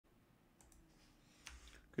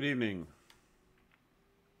Good evening.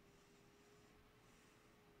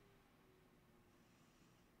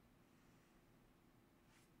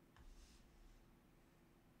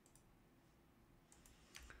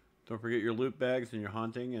 Don't forget your loot bags and your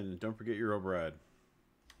haunting, and don't forget your override.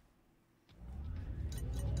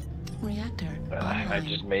 Reactor I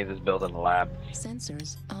just made this build in the lab.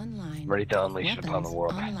 Sensors online. Ready to unleash it upon the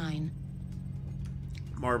world. Online.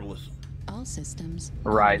 Marvelous. All systems.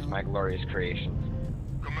 Rise, my glorious creation.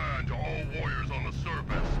 Command to all warriors on the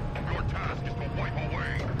surface. Your task is to wipe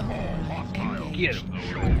away all hostiles. Get him.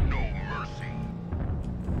 Show no mercy.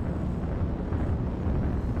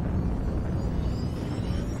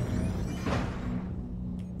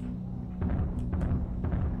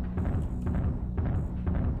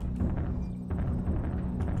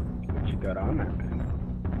 What you got on that thing?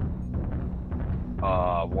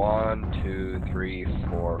 1, 2, 3,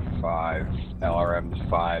 4, 5 LRM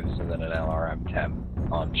 5s and then an LRM 10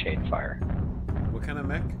 on chain fire. What kind of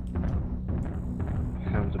mech?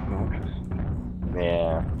 Sounds obnoxious.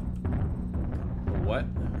 Yeah. A what?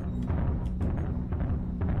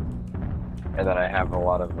 And then I have a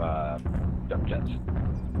lot of dump jets.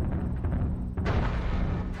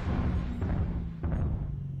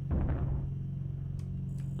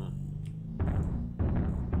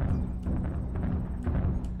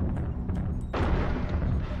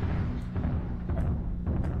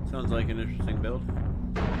 Sounds like an interesting build.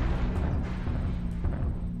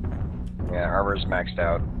 Yeah, armor's maxed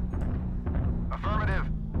out. Affirmative.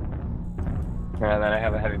 And then I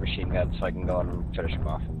have a heavy machine gun so I can go and finish them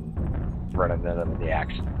off and run into them with the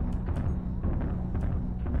axe.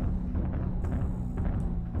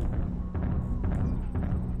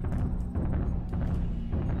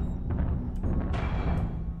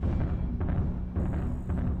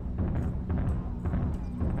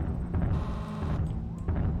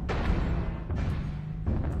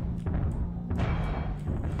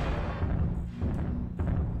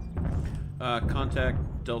 Contact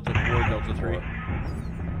Delta 4, Delta 3.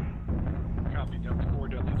 Copy, Delta 4,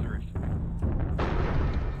 Delta 3.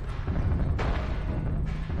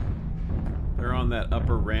 They're on that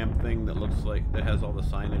upper ramp thing that looks like, that has all the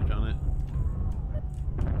signage on it.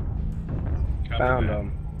 Copy Found that.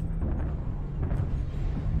 them.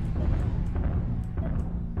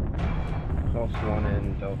 There's also one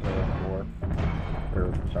in Delta 4.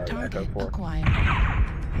 Or, sorry, Target Echo 4. acquired.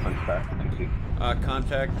 Unstacked, 2C.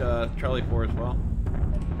 Contact Charlie 4 as well.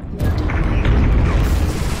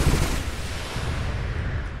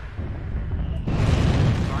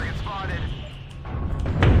 Target spotted.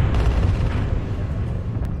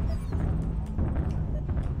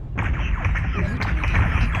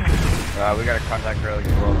 We got a contact early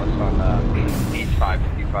world that's on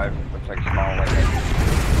H555. Looks like a small like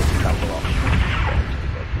down below.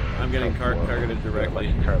 I'm getting targeted directly.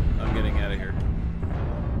 I'm getting out of here.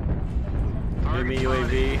 Enemy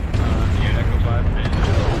UAV, Echo 5.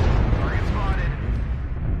 Target spotted.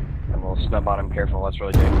 And we'll snub on him, careful, that's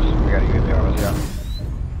really dangerous. We got a UAV on us, yeah.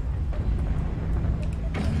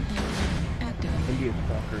 Active. Indian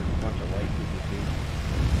stalker is a bunch of light you can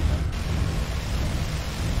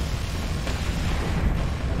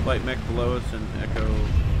see. Light mech below us and Echo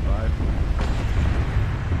 5.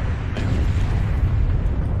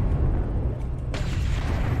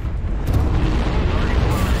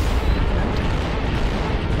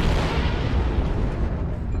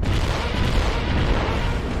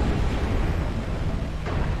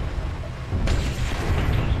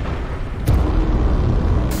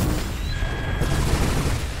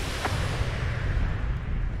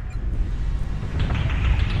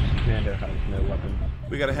 Commander has no weapons.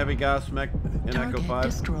 We got a heavy gas mech in Echo Target 5.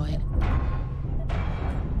 destroyed.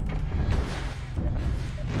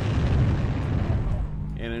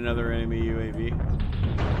 And another enemy UAV.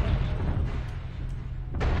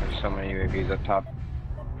 There's so many UAVs up top.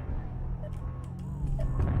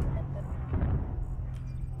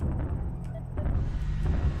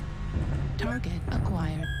 Target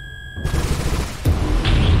acquired.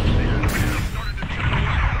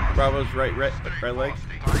 Bravo's right leg.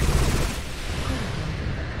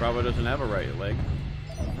 Bravo doesn't have a right leg.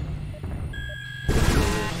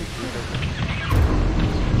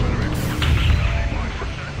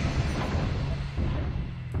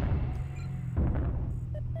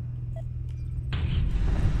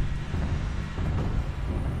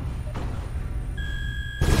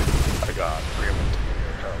 I got 3 of them.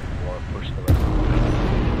 We'll push the rest.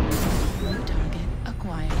 New target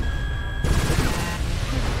acquired.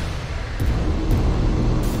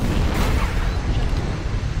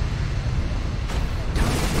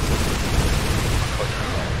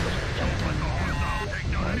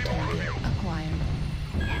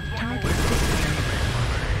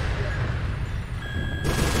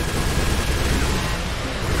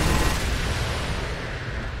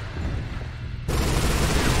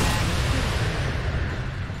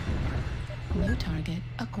 target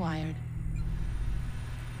acquired.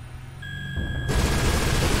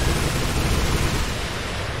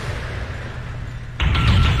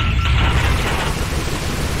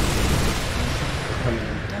 Coming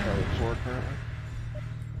in Delta 4 currently.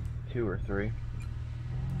 2 or 3.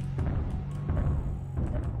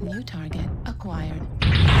 New target acquired. We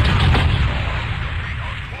are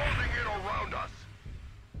closing in around us.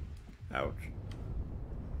 Ouch.